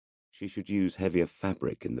she should use heavier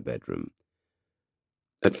fabric in the bedroom.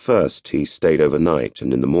 At first, he stayed overnight,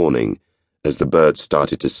 and in the morning, as the birds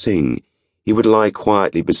started to sing, he would lie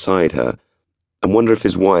quietly beside her and wonder if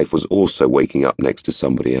his wife was also waking up next to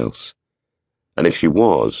somebody else. And if she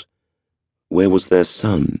was, where was their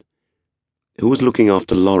son? Who was looking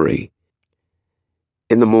after Laurie?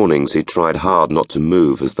 In the mornings, he tried hard not to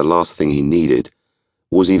move, as the last thing he needed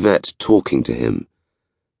was Yvette talking to him.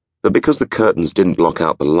 But because the curtains didn't block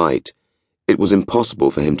out the light, it was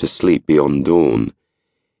impossible for him to sleep beyond dawn.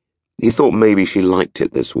 He thought maybe she liked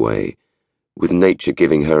it this way, with nature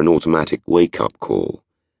giving her an automatic wake-up call.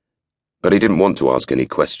 But he didn't want to ask any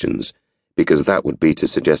questions, because that would be to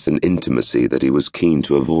suggest an intimacy that he was keen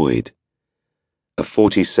to avoid. A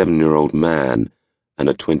 47-year-old man and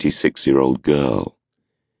a 26-year-old girl.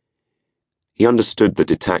 He understood the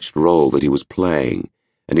detached role that he was playing,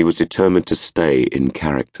 and he was determined to stay in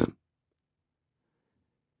character.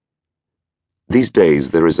 These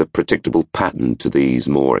days there is a predictable pattern to these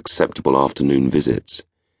more acceptable afternoon visits.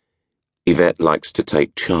 Yvette likes to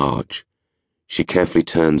take charge. She carefully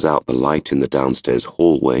turns out the light in the downstairs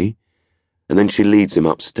hallway, and then she leads him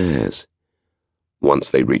upstairs. Once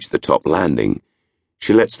they reach the top landing,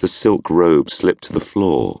 she lets the silk robe slip to the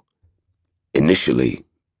floor. Initially,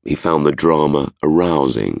 he found the drama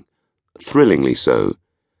arousing, thrillingly so,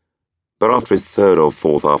 but after his third or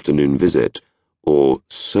fourth afternoon visit, or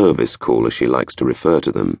service call as she likes to refer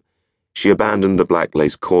to them, she abandoned the black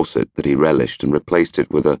lace corset that he relished and replaced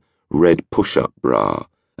it with a red push-up bra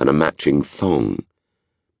and a matching thong.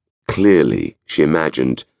 Clearly, she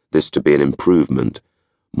imagined this to be an improvement,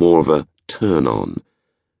 more of a turn-on,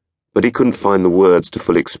 but he couldn't find the words to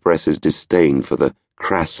fully express his disdain for the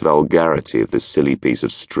crass vulgarity of this silly piece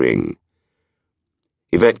of string.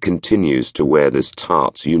 Yvette continues to wear this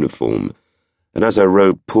tart's uniform, and as her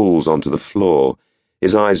robe pools onto the floor,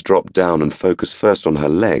 his eyes drop down and focus first on her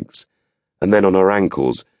legs, and then on her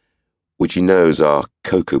ankles, which he knows are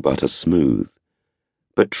cocoa butter smooth.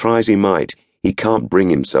 But try as he might, he can't bring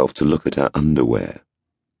himself to look at her underwear.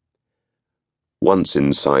 Once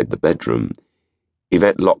inside the bedroom,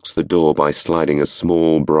 Yvette locks the door by sliding a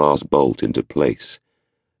small brass bolt into place,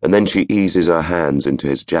 and then she eases her hands into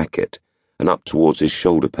his jacket and up towards his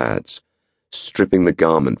shoulder pads, stripping the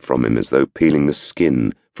garment from him as though peeling the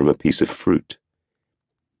skin from a piece of fruit.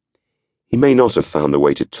 He may not have found a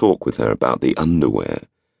way to talk with her about the underwear,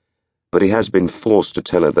 but he has been forced to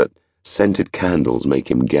tell her that scented candles make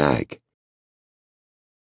him gag.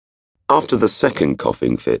 After the second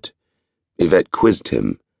coughing fit, Yvette quizzed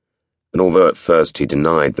him, and although at first he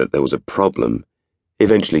denied that there was a problem, he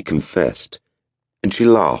eventually confessed, and she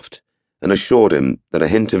laughed and assured him that a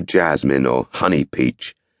hint of jasmine or honey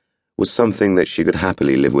peach was something that she could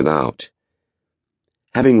happily live without.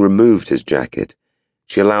 Having removed his jacket,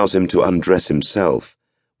 she allows him to undress himself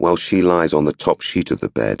while she lies on the top sheet of the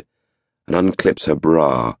bed and unclips her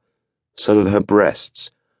bra so that her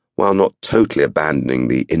breasts, while not totally abandoning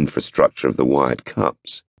the infrastructure of the wired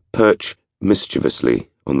cups, perch mischievously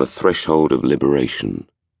on the threshold of liberation.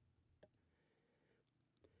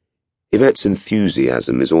 Yvette's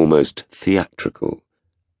enthusiasm is almost theatrical,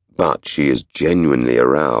 but she is genuinely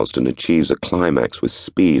aroused and achieves a climax with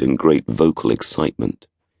speed and great vocal excitement.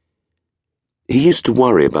 He used to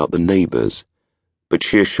worry about the neighbours, but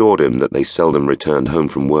she assured him that they seldom returned home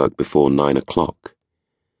from work before 9 o'clock.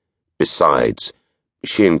 Besides,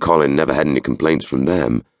 she and Colin never had any complaints from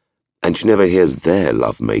them, and she never hears their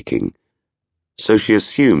love-making, so she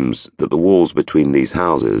assumes that the walls between these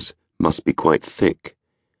houses must be quite thick.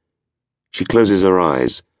 She closes her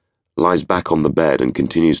eyes, lies back on the bed and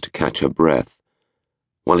continues to catch her breath,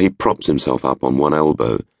 while he props himself up on one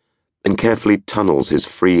elbow and carefully tunnels his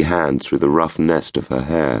free hand through the rough nest of her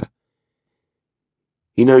hair.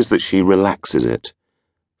 He knows that she relaxes it,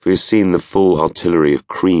 for he has seen the full artillery of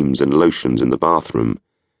creams and lotions in the bathroom,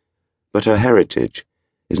 but her heritage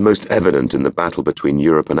is most evident in the battle between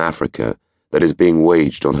Europe and Africa that is being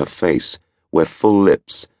waged on her face, where full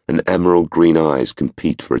lips and emerald green eyes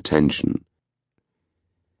compete for attention.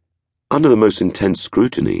 Under the most intense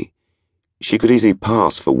scrutiny, she could easily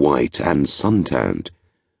pass for white and suntanned,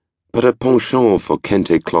 but her penchant for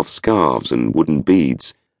kente cloth scarves and wooden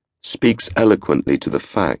beads speaks eloquently to the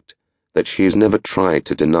fact that she has never tried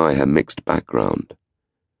to deny her mixed background.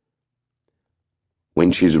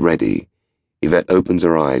 When she's ready, Yvette opens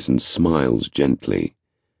her eyes and smiles gently.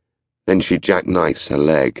 Then she jackknifes her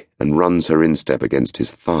leg and runs her instep against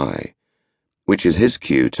his thigh, which is his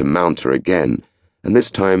cue to mount her again, and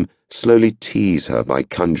this time slowly tease her by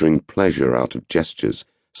conjuring pleasure out of gestures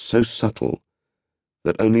so subtle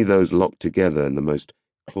that only those locked together in the most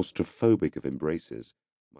claustrophobic of embraces